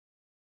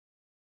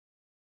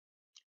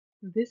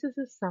This is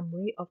a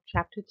summary of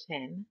Chapter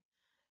 10,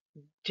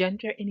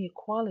 Gender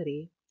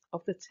Inequality,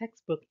 of the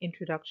textbook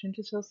Introduction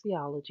to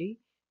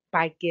Sociology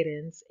by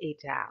Giddens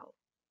et al.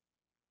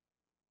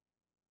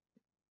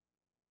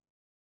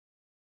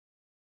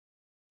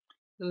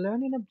 The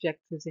learning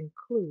objectives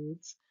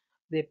includes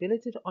the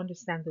ability to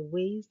understand the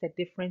ways that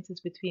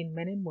differences between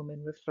men and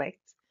women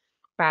reflect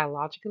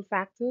biological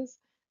factors,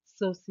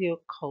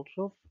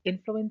 sociocultural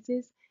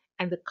influences,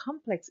 and the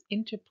complex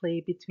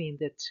interplay between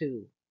the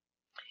two.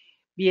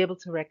 Be able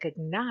to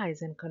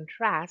recognize and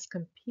contrast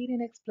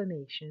competing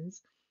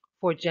explanations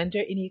for gender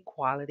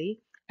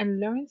inequality and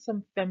learn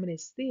some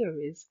feminist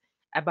theories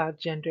about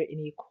gender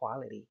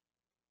inequality.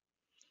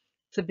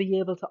 To be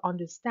able to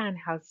understand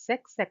how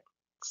sex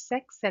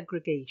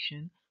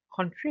segregation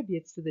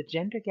contributes to the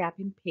gender gap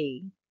in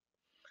pay,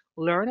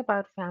 learn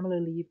about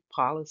family leave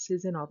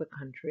policies in other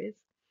countries,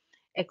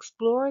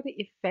 explore the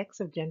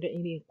effects of gender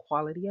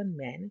inequality on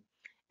men,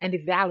 and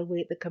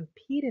evaluate the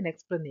competing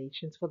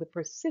explanations for the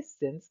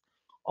persistence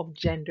of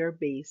gender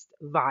based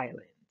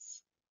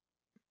violence.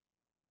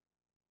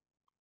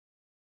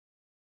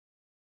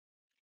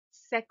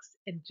 Sex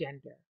and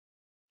gender.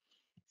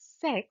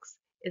 Sex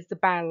is the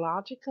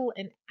biological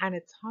and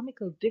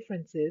anatomical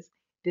differences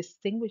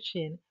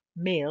distinguishing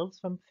males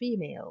from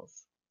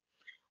females,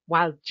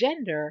 while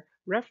gender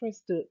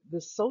refers to the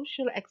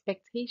social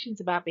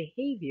expectations about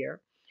behavior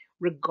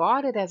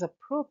regarded as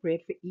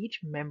appropriate for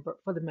each member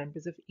for the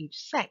members of each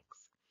sex.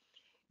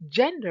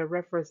 Gender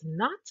refers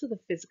not to the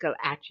physical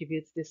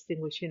attributes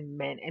distinguishing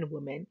men and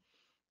women,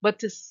 but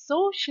to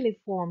socially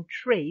formed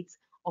traits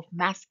of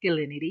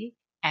masculinity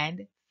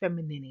and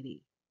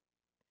femininity.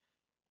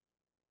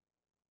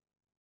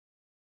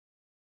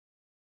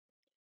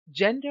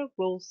 Gender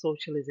role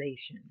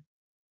socialization.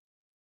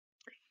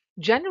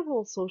 Gender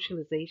role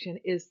socialization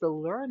is the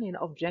learning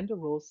of gender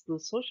roles through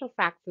social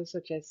factors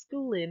such as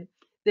schooling,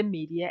 the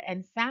media,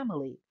 and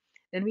family.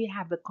 Then we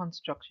have the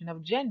construction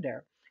of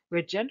gender,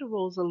 where gender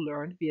roles are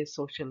learned via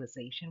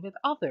socialization with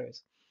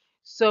others.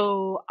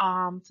 So,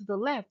 to the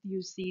left,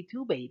 you see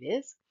two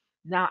babies.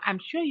 Now, I'm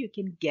sure you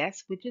can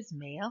guess which is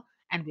male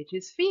and which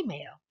is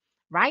female,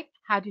 right?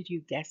 How did you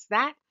guess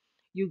that?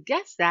 You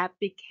guessed that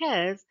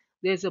because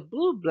there's a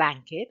blue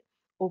blanket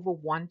over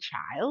one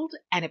child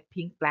and a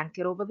pink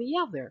blanket over the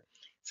other.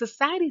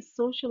 Society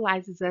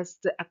socializes us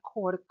to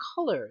accord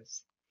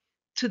colors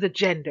to the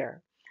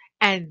gender,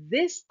 and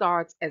this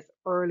starts as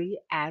early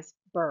as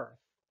birth.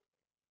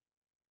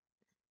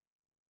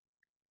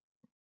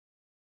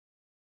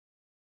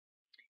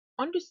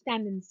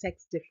 Understanding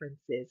sex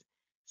differences,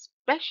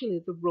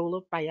 especially the role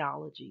of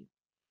biology.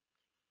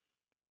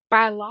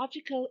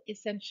 Biological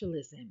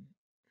essentialism.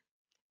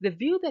 The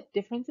view that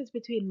differences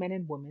between men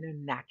and women are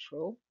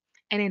natural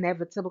and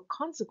inevitable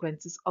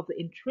consequences of the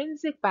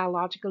intrinsic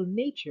biological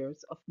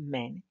natures of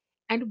men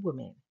and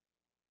women.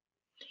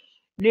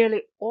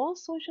 Nearly all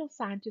social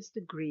scientists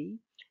agree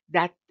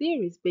that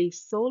theories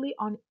based solely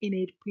on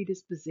innate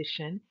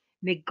predisposition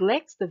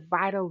neglects the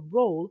vital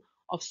role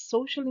of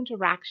social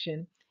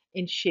interaction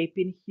in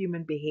shaping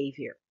human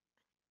behavior.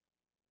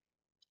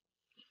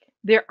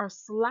 There are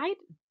slight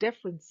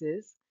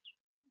differences,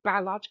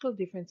 biological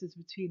differences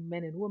between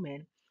men and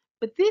women,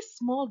 but these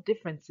small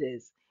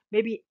differences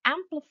may be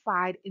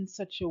amplified in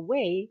such a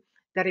way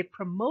that it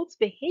promotes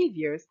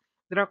behaviors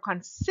that are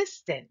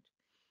consistent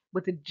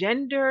with the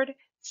gendered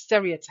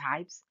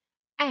stereotypes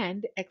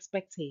and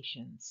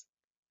expectations.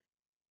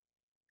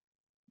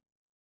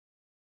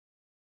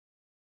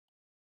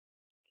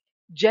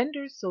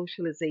 Gender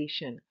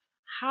socialization.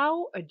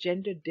 How are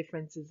gender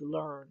differences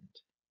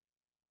learned?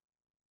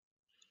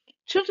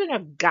 Children are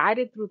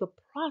guided through the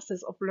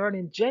process of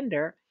learning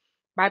gender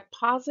by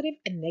positive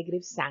and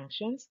negative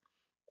sanctions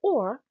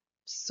or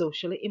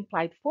socially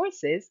implied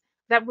forces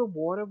that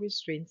reward or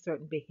restrain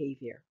certain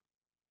behavior.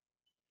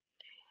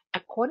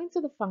 According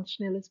to the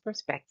functionalist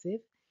perspective,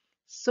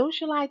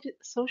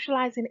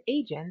 socializing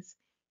agents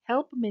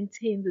help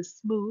maintain the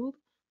smooth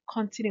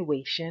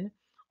continuation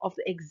of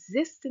the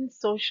existing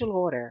social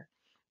order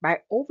by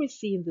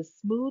overseeing the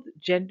smooth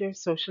gender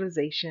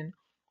socialization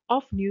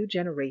of new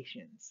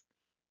generations.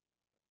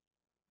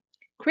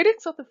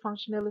 Critics of the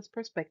functionalist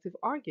perspective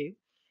argue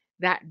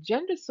that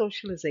gender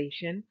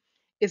socialization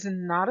is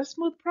not a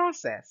smooth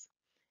process,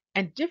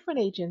 and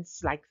different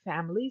agents like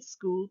family,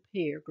 school,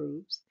 peer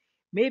groups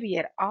may be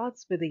at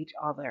odds with each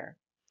other.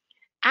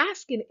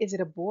 Asking, is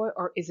it a boy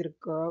or is it a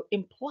girl,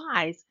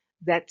 implies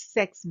that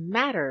sex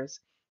matters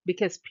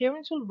because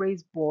parents will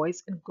raise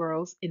boys and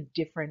girls in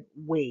different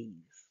ways.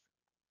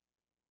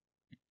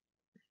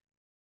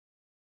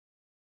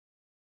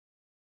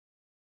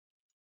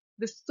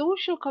 The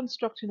social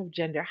construction of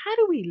gender. How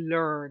do we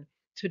learn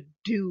to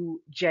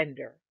do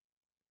gender?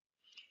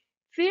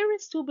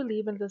 Theorists who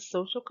believe in the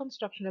social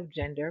construction of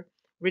gender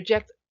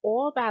reject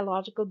all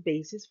biological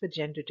basis for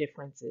gender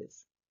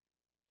differences.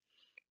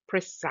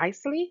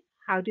 Precisely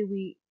how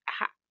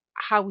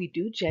we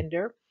do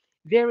gender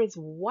varies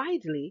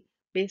widely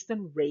based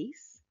on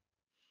race,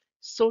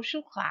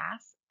 social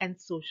class, and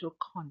social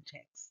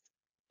context.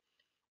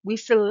 We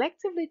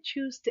selectively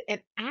choose to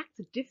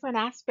enact different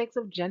aspects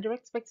of gender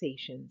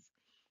expectations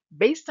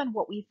based on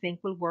what we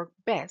think will work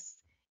best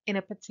in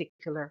a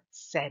particular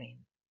setting.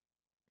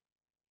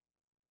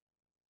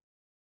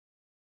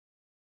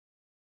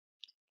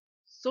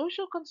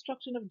 Social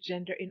construction of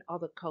gender in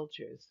other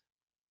cultures.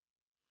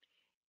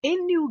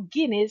 In New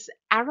Guinea's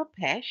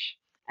Arapesh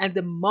and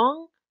the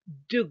Hmong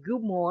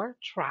Dugumor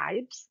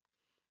tribes,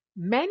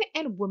 men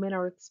and women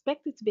are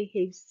expected to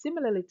behave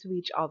similarly to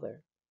each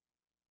other.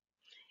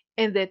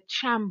 In the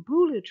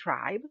Chambulu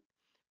tribe,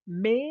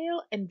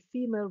 male and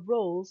female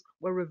roles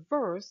were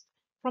reversed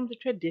from the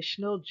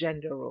traditional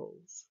gender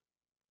roles.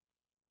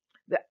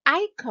 The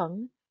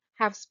Aikung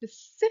have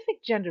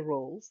specific gender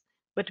roles,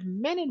 but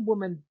men and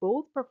women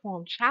both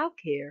perform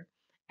childcare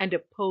and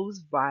oppose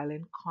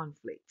violent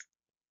conflict.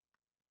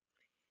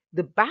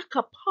 The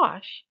Baka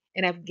Posh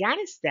in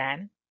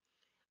Afghanistan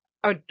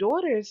are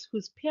daughters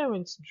whose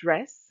parents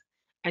dress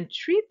and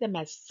treat them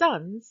as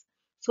sons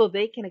so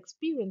they can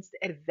experience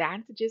the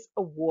advantages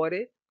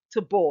awarded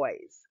to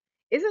boys.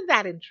 Isn't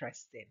that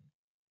interesting?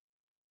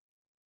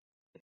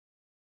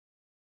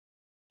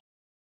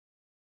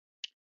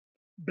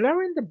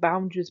 Blurring the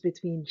boundaries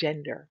between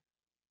gender.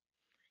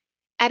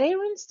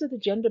 Adherence to the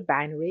gender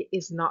binary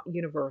is not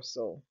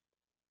universal.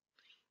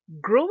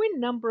 Growing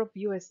number of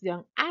US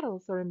young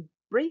adults are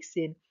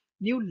embracing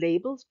new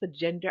labels for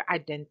gender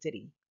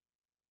identity.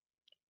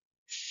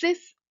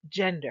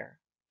 Cisgender,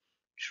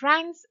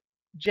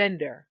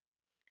 transgender,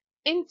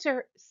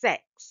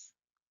 intersex,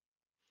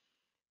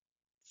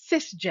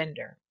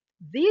 cisgender.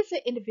 These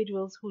are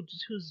individuals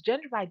whose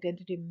gender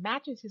identity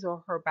matches his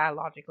or her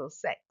biological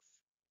sex.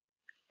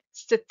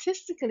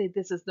 Statistically,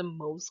 this is the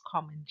most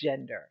common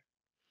gender.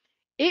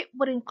 It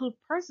would include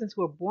persons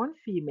who are born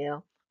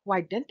female who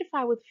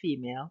identify with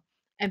female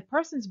and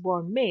persons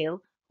born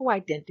male who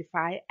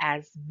identify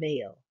as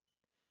male.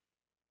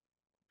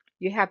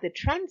 You have the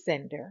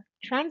transgender,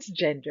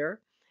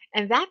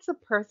 and that's a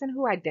person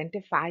who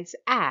identifies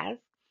as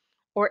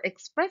or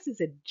expresses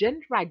a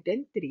gender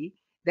identity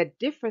that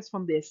differs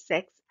from their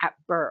sex at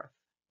birth.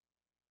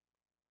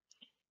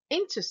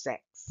 Intersex.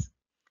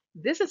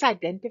 This is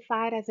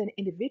identified as an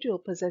individual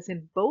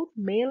possessing both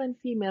male and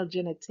female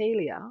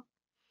genitalia.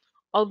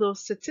 Although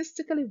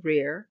statistically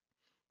rare,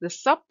 the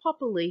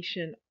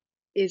subpopulation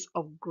is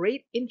of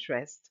great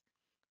interest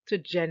to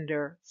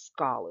gender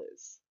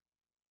scholars.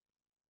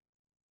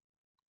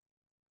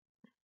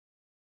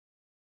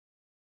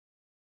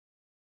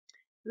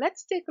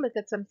 Let's take a look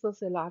at some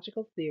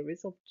sociological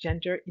theories of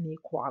gender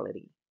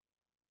inequality.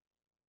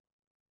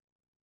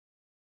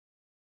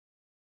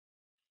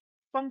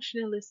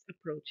 Functionalist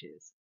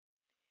approaches.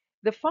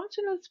 The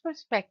functionalist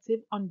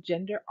perspective on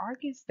gender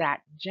argues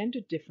that gender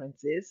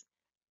differences,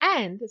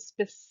 and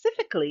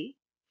specifically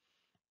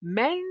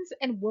men's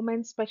and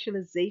women's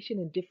specialization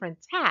in different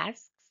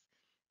tasks,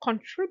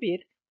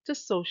 contribute to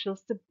social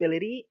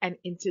stability and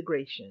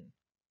integration.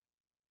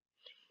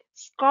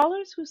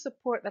 Scholars who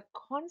support the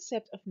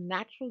concept of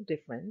natural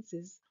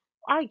differences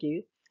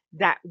argue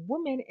that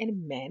women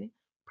and men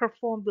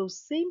perform those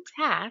same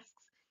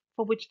tasks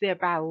for which they are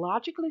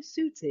biologically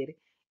suited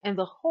in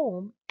the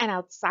home and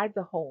outside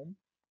the home,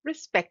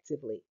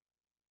 respectively.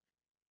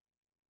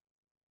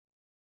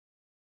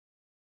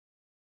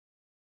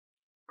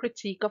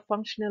 Critique of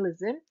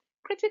functionalism.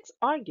 Critics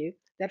argue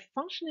that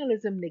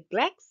functionalism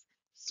neglects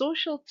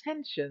social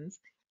tensions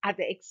at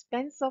the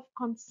expense of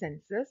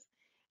consensus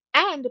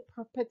and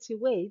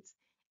perpetuates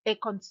a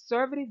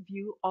conservative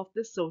view of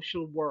the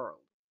social world.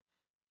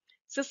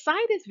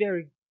 Societies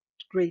vary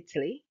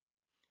greatly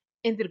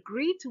in the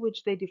degree to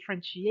which they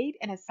differentiate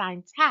and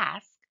assign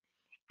tasks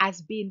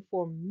as being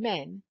for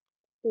men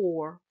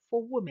or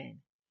for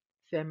women.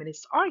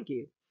 Feminists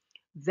argue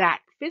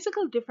that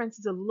physical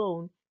differences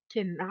alone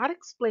cannot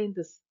explain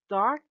the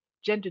stark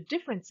gender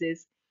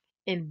differences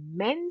in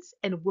men's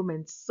and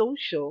women's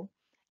social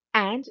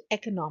and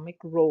economic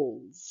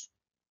roles.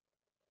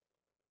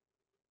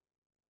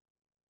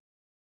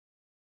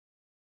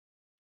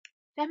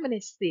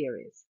 Feminist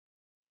theories.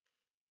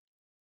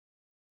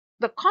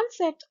 The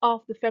concept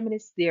of the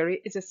feminist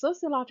theory is a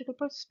sociological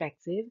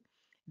perspective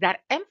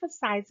that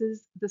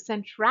emphasizes the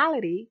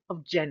centrality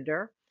of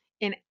gender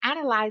in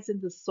analyzing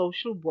the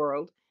social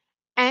world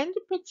and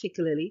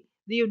particularly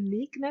the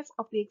uniqueness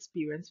of the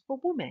experience for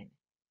women.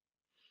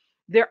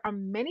 There are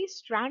many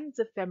strands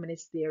of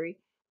feminist theory,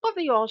 but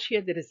they all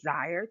share the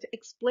desire to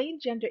explain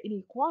gender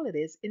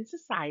inequalities in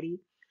society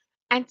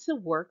and to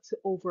work to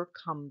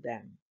overcome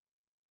them.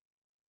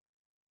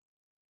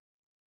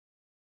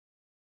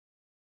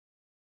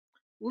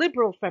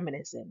 Liberal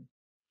feminism.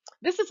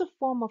 This is a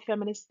form of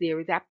feminist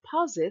theory that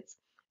posits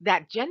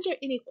that gender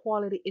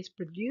inequality is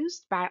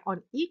produced by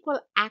unequal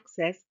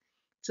access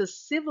to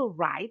civil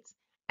rights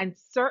and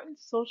certain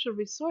social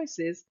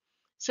resources,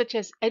 such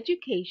as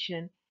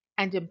education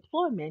and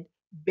employment,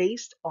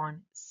 based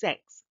on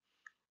sex.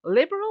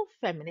 Liberal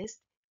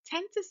feminists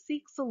tend to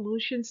seek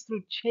solutions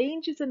through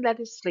changes in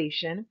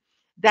legislation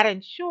that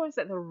ensures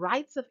that the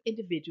rights of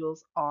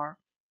individuals are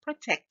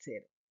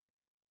protected.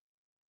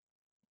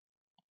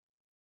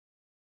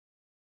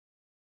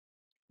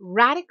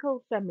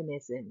 Radical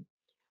feminism.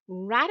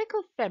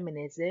 Radical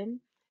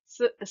feminism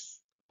s-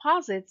 s-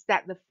 posits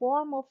that the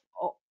form of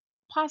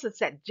posits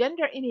that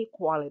gender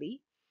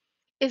inequality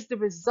is the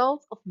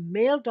result of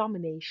male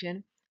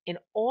domination in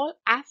all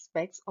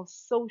aspects of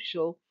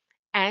social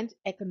and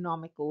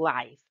economic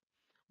life.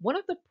 One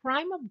of the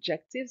prime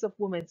objectives of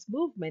women's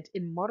movement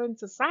in modern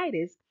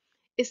societies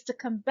is to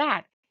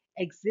combat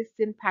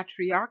existing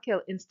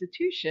patriarchal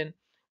institution,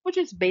 which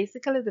is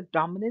basically the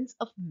dominance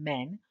of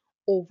men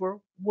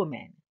over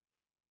women.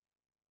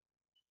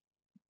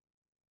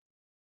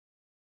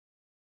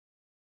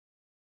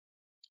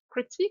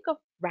 Critique of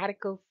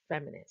radical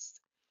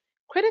feminists.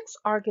 Critics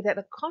argue that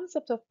the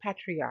concept of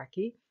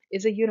patriarchy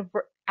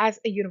as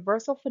a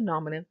universal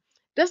phenomenon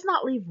does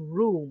not leave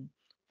room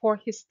for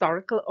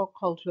historical or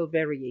cultural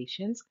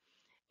variations,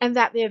 and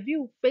that their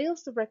view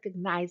fails to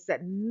recognize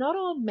that not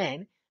all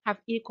men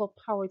have equal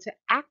power to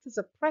act as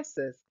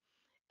oppressors,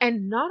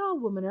 and not all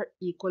women are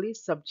equally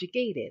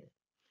subjugated.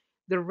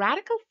 The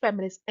radical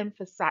feminist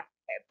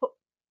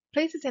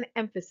places an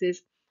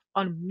emphasis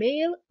on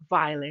male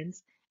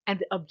violence and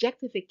the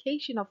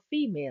objectification of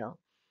female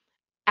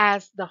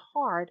as the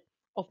heart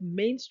of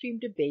mainstream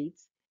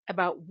debates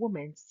about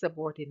women's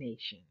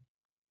subordination.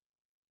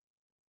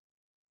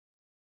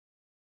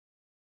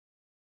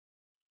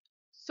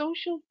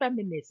 Social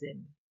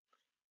feminism.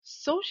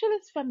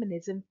 Socialist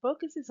feminism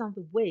focuses on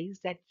the ways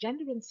that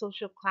gender and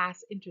social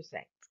class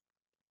intersect.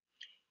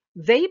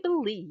 They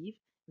believe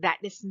that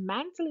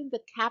dismantling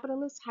the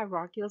capitalist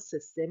hierarchical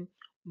system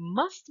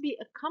must be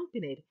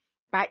accompanied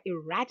by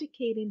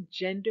eradicating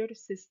gendered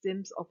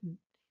systems of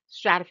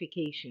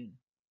stratification.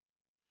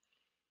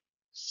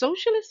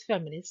 Socialist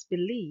feminists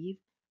believe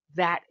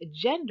that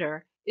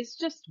gender is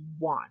just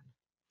one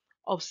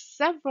of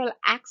several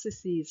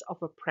axes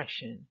of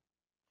oppression,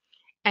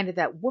 and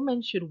that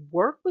women should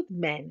work with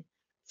men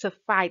to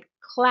fight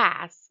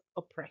class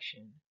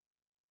oppression.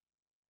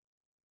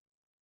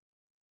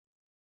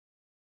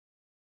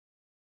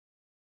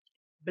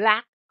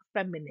 Black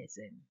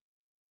feminism.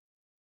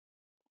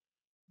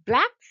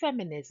 Black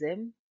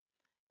feminism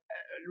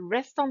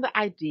rests on the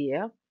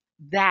idea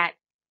that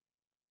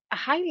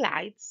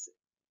highlights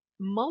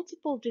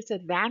multiple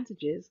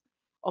disadvantages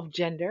of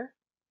gender,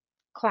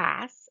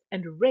 class,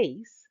 and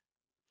race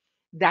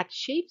that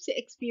shapes the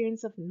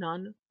experience of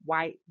non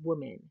white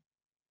women.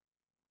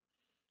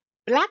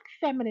 Black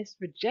feminists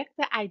reject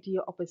the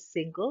idea of a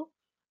single,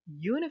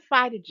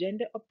 unified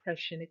gender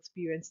oppression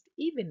experienced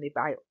evenly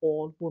by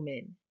all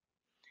women.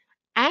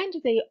 And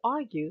they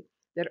argue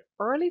that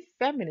early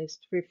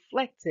feminists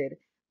reflected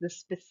the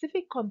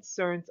specific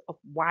concerns of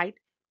white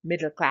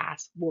middle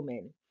class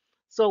women.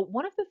 So,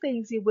 one of the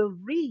things you will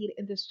read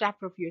in this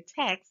chapter of your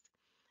text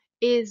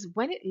is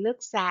when it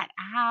looks at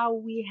how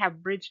we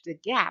have bridged the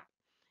gap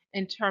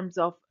in terms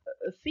of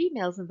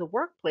females in the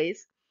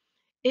workplace,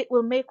 it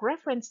will make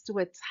reference to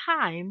a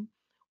time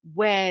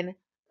when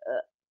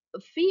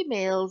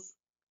females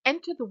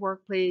entered the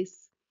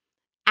workplace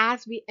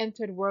as we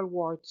entered World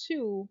War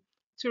II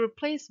to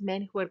replace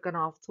men who had gone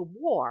off to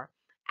war.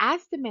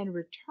 As the men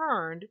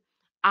returned,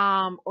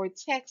 or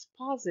text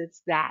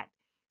posits that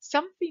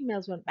some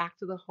females went back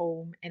to the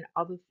home and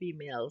other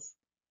females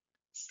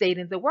stayed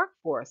in the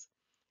workforce.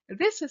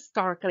 This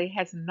historically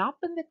has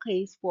not been the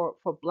case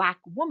for Black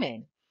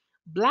women.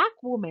 Black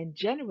women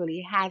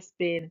generally has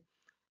been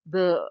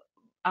the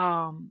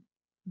um,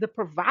 the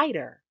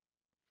provider,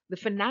 the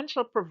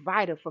financial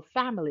provider for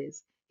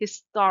families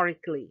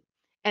historically.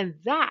 And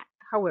that,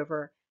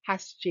 however,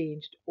 has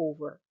changed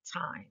over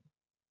time.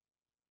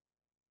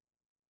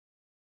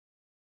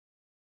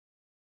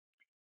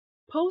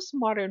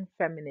 Postmodern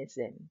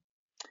feminism.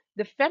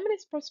 The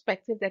feminist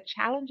perspective that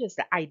challenges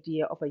the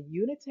idea of a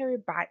unitary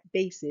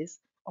basis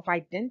of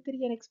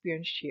identity and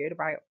experience shared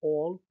by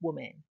all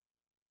women.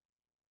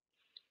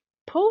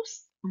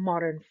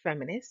 Postmodern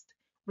feminist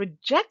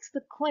rejects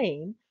the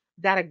claim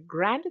that a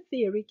grand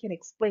theory can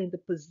explain the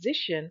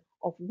position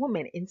of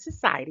women in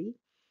society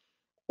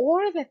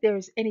or that there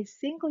is any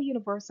single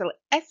universal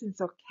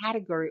essence or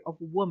category of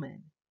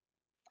woman.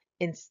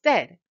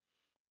 Instead,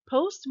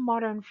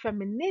 postmodern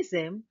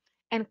feminism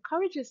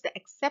encourages the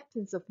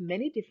acceptance of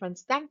many different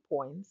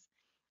standpoints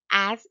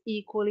as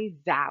equally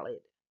valid.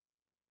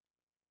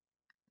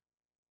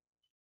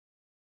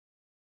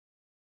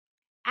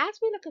 As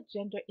we look at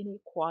gender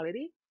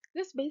inequality,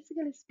 this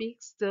basically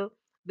speaks to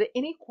the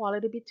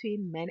inequality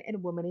between men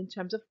and women in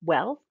terms of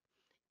wealth,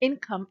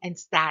 income, and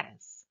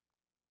status.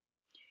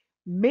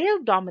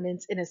 Male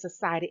dominance in a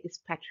society is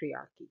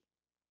patriarchy.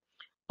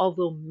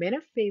 Although men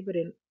are favored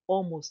in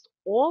almost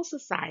all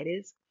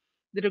societies,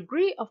 the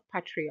degree of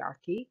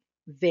patriarchy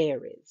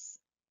varies.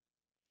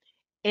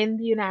 In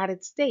the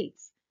United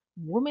States,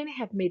 women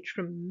have made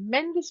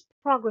tremendous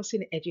progress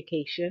in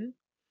education,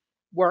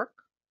 work,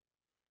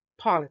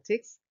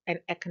 politics, and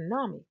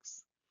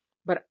economics,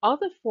 but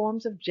other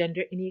forms of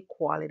gender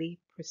inequality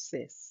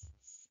persists.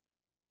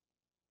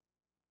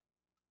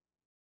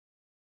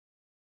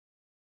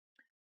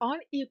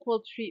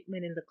 Unequal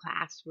treatment in the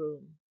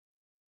classroom.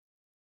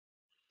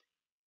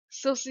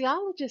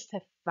 Sociologists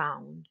have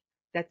found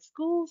that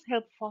schools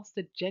help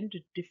foster gender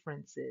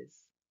differences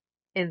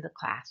in the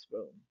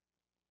classroom.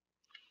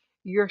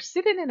 You're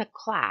sitting in a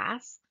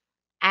class,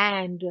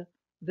 and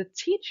the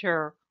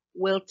teacher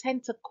will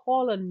tend to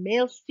call on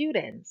male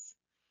students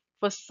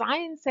for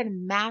science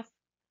and math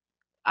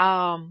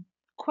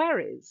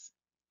queries.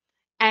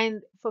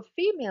 And for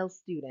female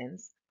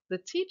students, the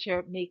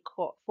teacher may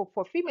call,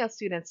 for female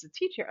students, the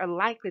teacher are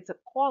likely to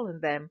call on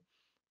them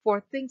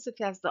for things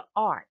such as the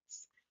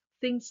arts,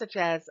 things such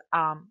as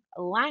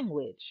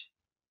language.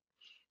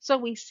 So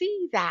we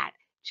see that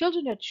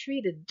children are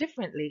treated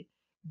differently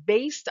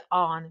based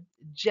on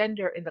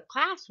gender in the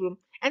classroom,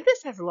 and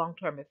this has long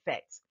term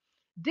effects.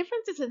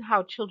 Differences in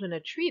how children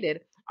are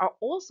treated are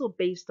also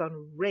based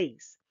on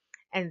race,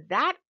 and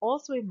that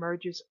also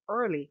emerges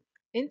early,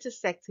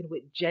 intersecting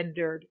with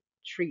gendered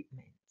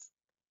treatment.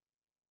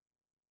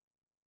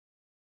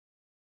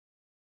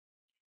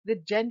 The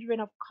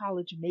gendering of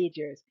college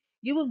majors.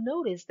 You will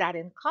notice that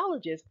in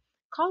colleges,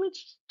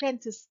 colleges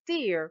tend to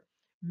steer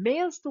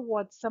males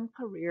towards some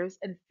careers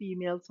and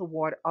females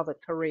toward other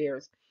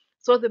careers.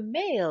 So the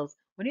males,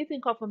 when you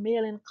think of a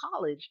male in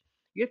college,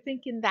 you're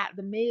thinking that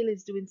the male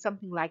is doing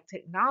something like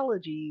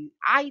technology,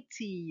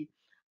 IT,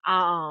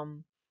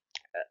 um,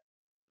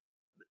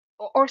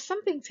 or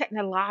something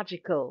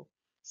technological,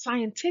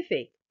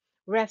 scientific,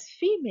 whereas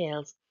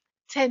females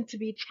tend to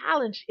be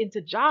challenged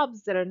into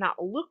jobs that are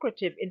not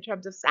lucrative in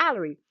terms of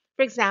salary.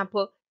 For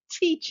example,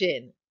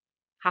 teaching.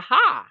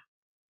 Haha,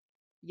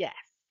 yes.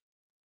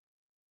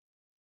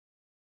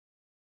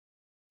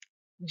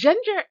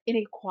 Gender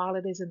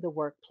inequalities in the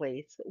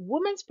workplace.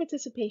 Women's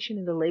participation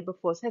in the labor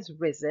force has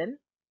risen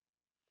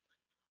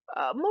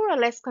more or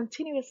less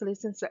continuously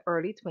since the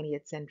early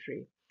 20th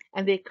century,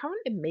 and they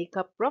currently make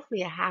up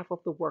roughly a half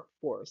of the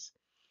workforce.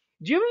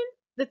 During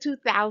the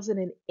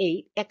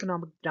 2008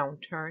 economic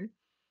downturn,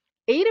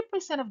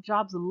 80% of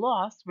jobs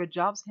lost were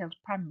jobs held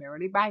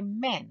primarily by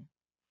men.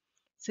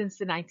 Since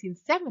the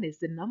 1970s,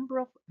 the number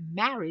of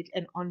married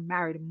and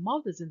unmarried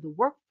mothers in the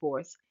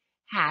workforce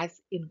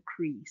has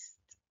increased.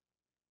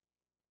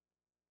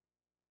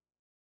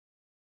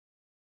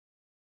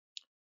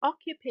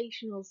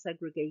 Occupational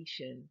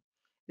segregation.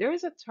 There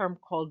is a term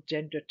called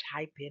gender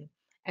typing,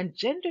 and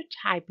gender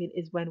typing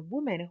is when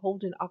women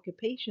hold in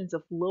occupations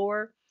of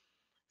lower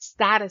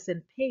status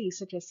and pay,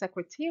 such as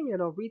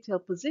secretarial or retail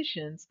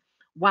positions,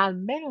 while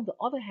men, on the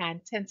other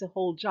hand, tend to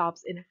hold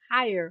jobs in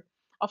higher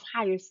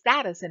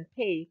status and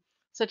pay,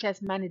 such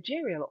as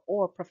managerial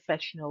or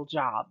professional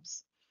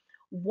jobs.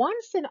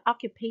 Once an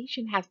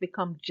occupation has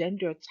become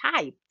gender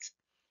typed,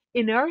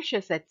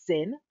 inertia sets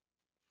in.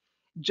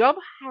 Job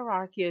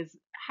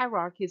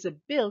hierarchies are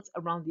built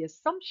around the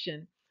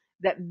assumption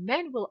that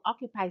men will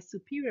occupy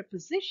superior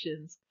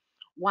positions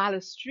while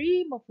a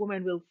stream of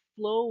women will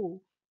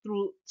flow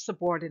through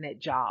subordinate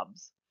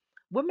jobs.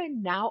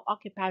 Women now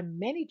occupy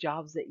many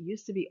jobs that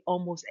used to be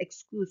almost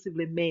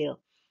exclusively male.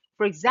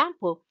 For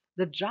example,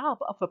 the job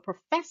of a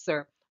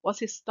professor was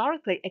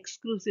historically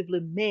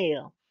exclusively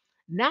male.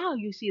 Now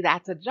you see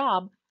that's a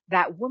job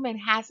that women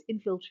has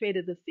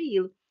infiltrated the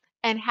field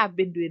and have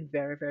been doing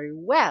very, very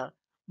well,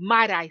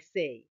 might I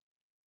say.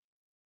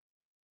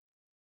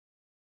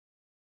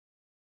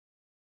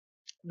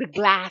 The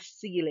glass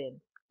ceiling.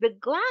 The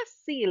glass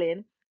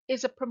ceiling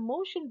is a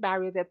promotion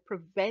barrier that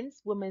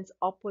prevents women's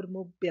upward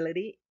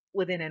mobility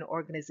within an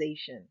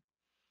organization.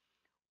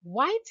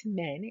 White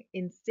men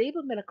in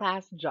stable middle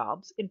class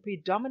jobs in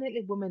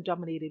predominantly women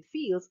dominated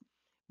fields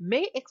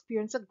may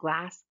experience a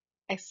glass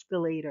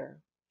escalator.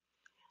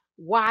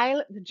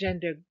 While the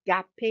gender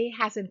gap pay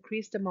has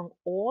increased among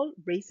all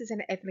races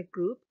and ethnic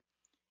groups,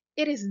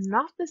 it is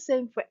not the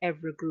same for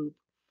every group.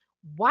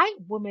 White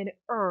women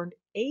earned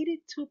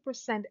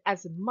 82%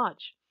 as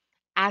much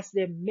as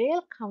their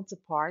male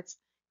counterparts,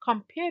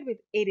 compared with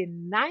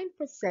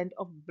 89%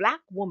 of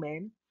black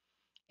women,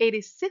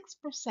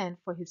 86%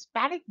 for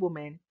Hispanic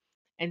women,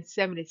 and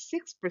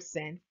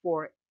 76%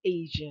 for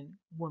Asian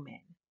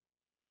women.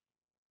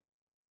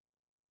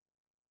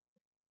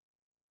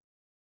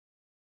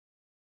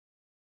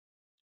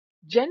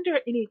 Gender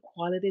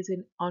inequalities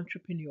in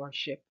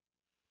entrepreneurship.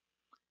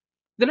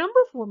 The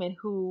number of women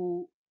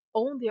who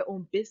own their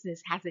own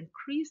business has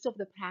increased over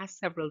the past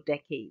several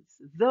decades,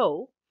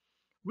 though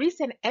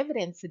recent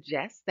evidence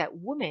suggests that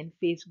women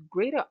face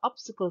greater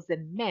obstacles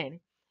than men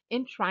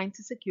in trying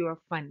to secure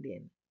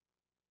funding.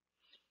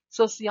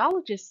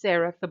 Sociologist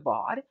Sarah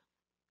Thabod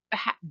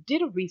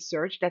did a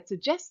research that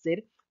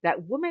suggested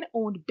that women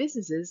owned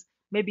businesses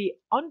may be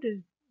under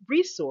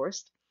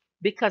resourced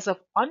because of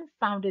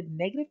unfounded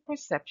negative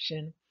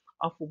perception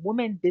of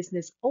women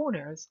business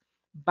owners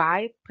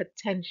by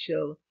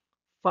potential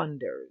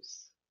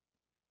funders.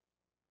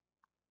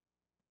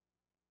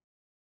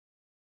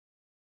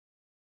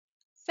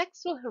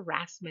 Sexual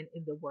harassment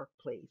in the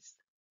workplace.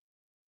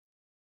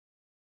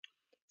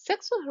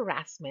 Sexual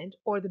harassment,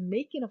 or the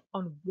making of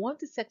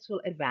unwanted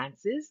sexual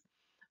advances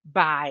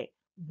by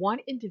one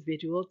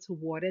individual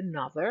toward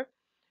another,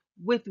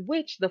 with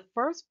which the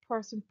first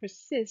person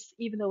persists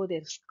even though it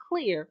is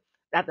clear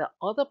that the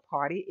other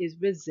party is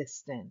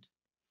resistant.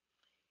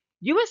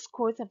 US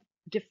courts have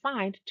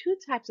defined two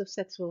types of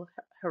sexual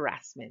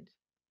harassment: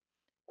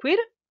 quid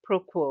pro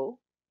quo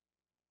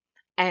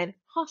and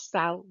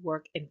hostile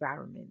work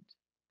environment.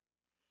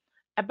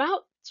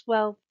 About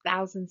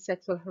 12,000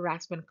 sexual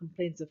harassment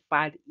complaints are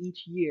filed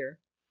each year,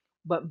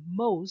 but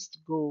most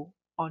go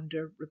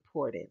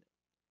underreported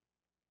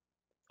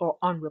or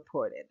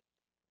unreported.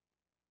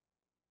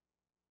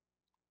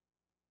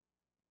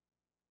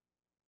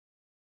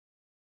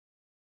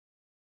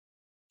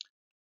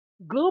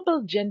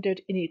 Global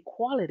gendered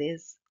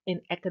inequalities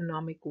in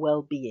economic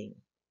well being.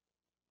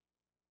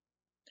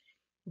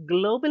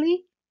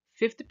 Globally,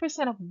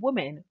 50% of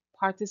women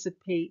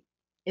participate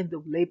in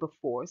the labor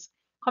force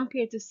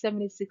compared to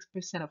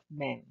 76% of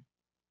men.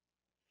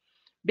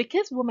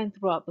 Because women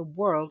throughout the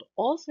world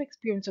also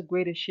experience a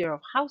greater share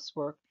of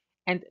housework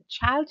and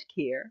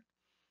childcare,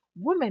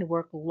 women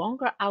work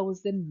longer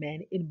hours than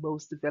men in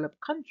most developed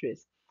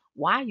countries.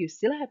 Why? You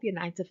still have your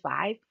 9 to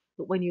 5,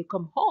 but when you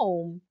come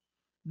home,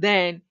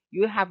 then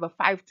you have a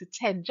 5 to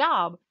 10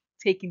 job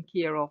taking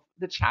care of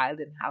the child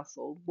and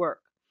household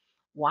work.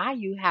 Why?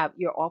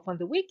 You're off on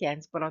the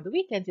weekends, but on the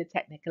weekends you're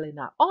technically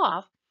not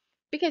off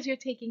because you're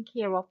taking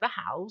care of the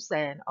house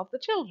and of the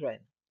children.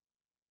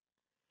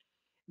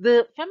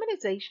 The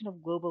feminization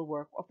of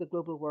the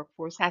global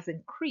workforce has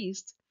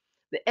increased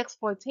the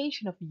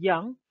exploitation of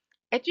young,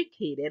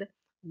 educated,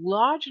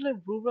 largely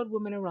rural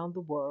women around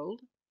the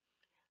world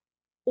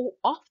who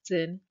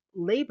often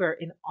labor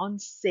in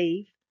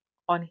unsafe,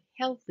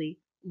 unhealthy,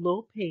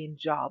 low-paying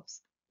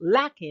jobs,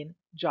 lacking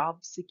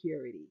job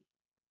security.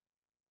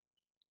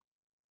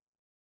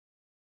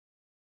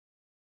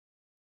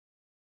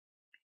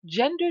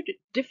 Gendered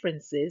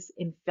differences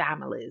in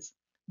families,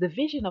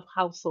 division of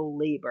household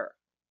labor.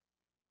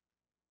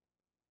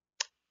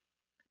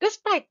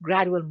 Despite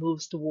gradual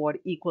moves toward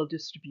equal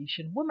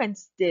distribution, women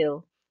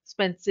still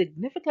spend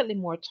significantly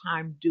more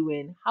time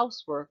doing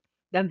housework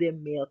than their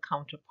male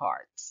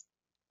counterparts.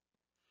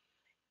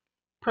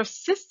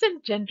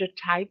 Persistent gender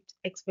typed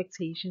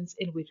expectations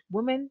in which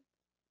women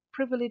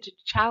privileged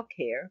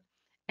childcare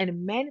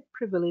and men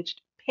privileged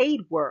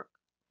paid work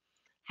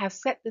have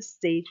set the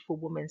stage for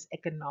women's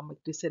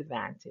economic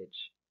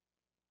disadvantage.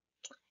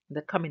 In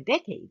the coming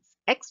decades,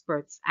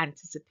 experts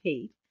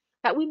anticipate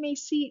that we may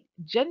see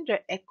gender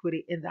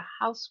equity in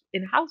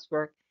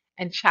housework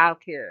and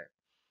childcare.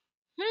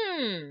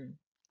 Hmm.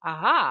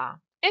 Aha.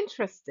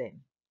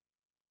 Interesting.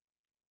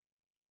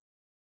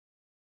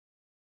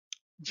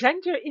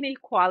 Gender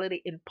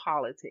inequality in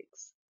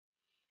politics.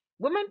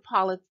 Women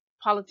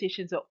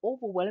politicians are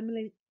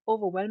overwhelmingly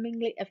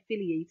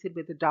affiliated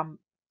with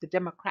the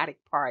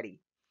Democratic Party.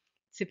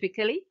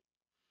 Typically,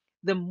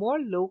 the more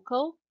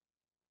local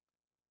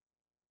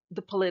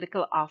the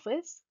political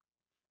office,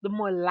 the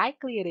more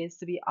likely it is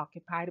to be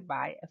occupied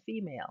by a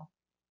female.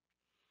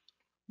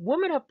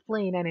 Women are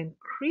playing an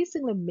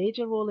increasingly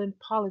major role in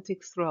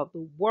politics throughout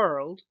the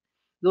world,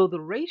 though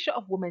the ratio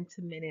of women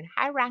to men in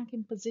high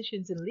ranking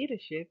positions in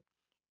leadership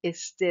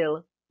is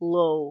still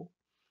low.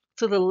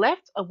 To the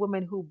left are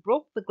women who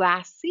broke the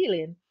glass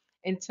ceiling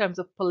in terms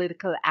of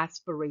political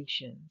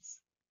aspirations.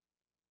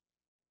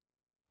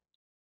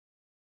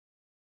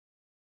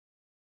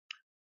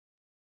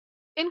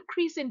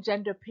 Increase in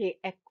gender pay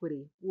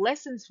equity.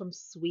 Lessons from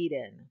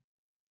Sweden.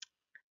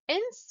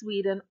 In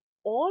Sweden,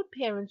 all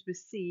parents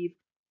receive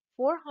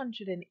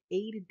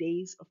 480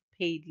 days of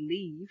paid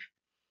leave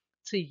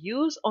to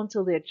use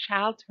until their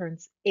child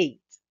turns 8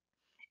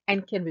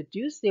 and can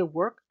reduce their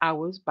work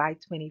hours by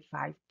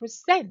 25%.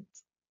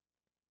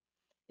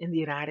 In the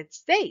United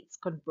States,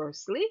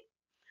 conversely,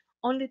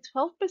 only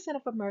 12%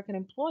 of American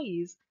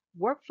employees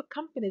work for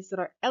companies that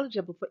are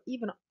eligible for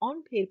even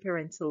unpaid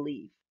parental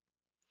leave.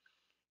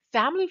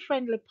 Family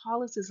friendly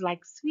policies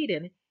like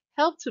Sweden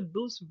help to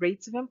boost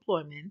rates of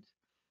employment,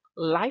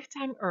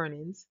 lifetime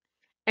earnings,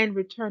 and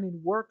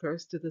returning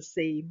workers to the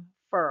same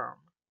firm.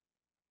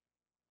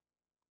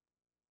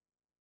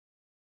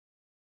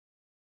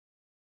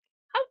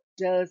 How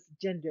does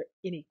gender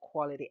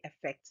inequality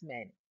affect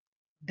men?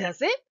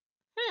 Does it?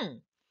 Hmm.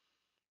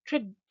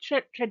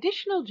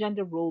 Traditional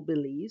gender role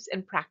beliefs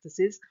and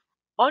practices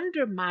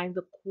undermine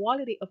the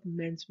quality of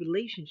men's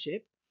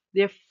relationship,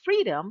 their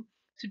freedom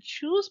to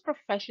choose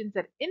professions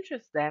that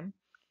interest them,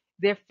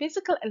 their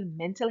physical and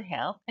mental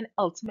health, and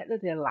ultimately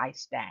their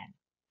lifespan.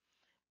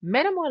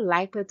 Men are more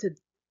likely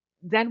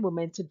than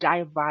women to die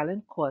of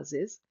violent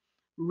causes,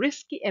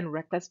 risky and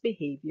reckless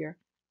behavior,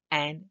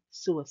 and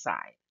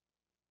suicide.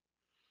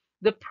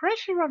 The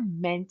pressure on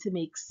men to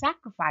make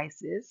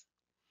sacrifices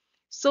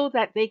so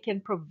that they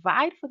can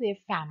provide for their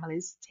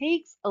families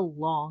takes a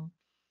long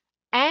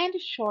and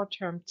short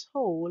term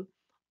toll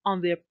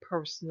on their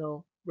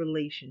personal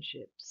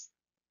relationships.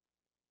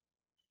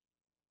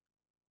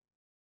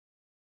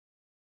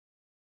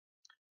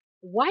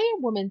 Why are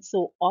women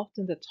so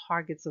often the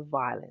targets of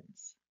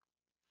violence?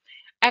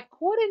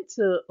 According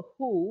to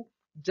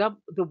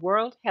the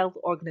World Health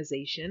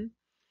Organization,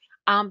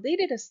 they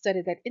did a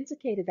study that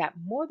indicated that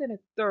more than a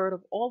third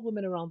of all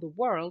women around the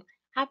world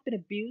have been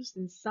abused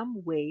in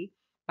some way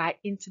by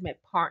intimate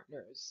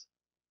partners.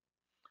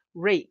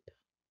 Rape,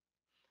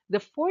 the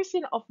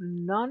forcing of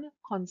non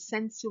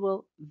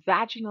consensual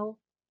vaginal,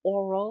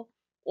 oral,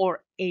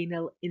 or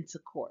anal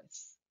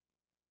intercourse.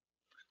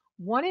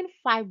 1 in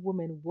 5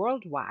 women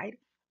worldwide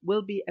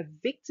will be a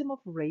victim of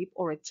rape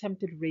or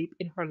attempted rape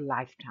in her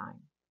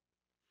lifetime.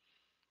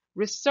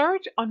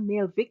 Research on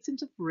male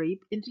victims of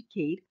rape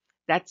indicate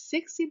that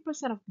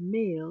 16% of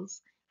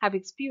males have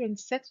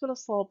experienced sexual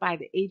assault by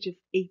the age of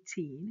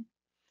 18,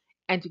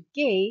 and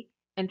gay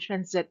and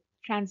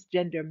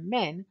transgender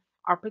men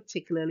are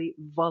particularly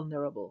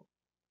vulnerable.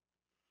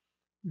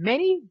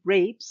 Many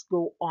rapes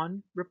go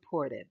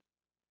unreported.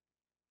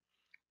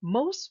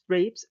 Most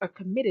rapes are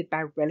committed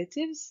by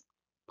relatives,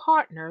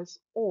 partners,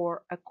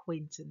 or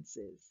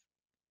acquaintances.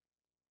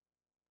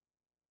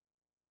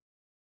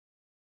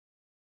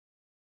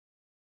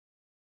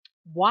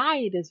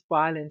 Why does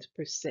violence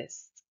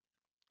persist?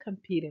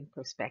 Competing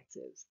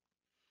perspectives.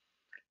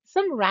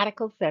 Some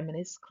radical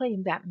feminists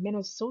claim that men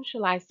are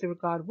socialized to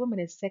regard women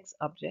as sex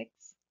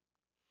objects,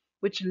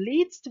 which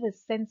leads to a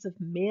sense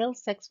of male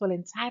sexual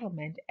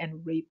entitlement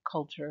and rape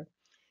culture,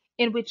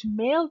 in which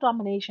male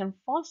domination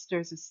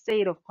fosters a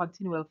state of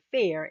continual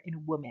fear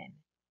in women.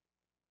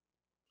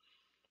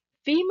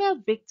 Female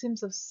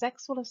victims of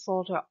sexual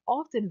assault are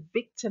often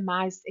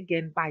victimized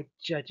again by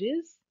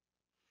judges,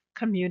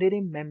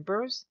 community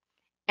members,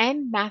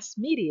 and mass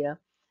media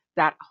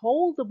that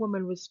hold the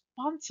woman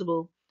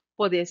responsible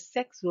for their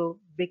sexual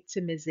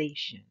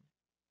victimization.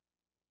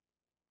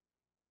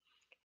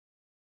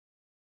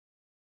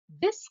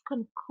 This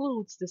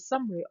concludes the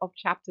summary of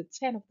Chapter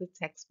 10 of the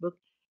textbook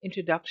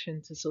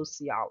Introduction to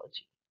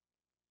Sociology.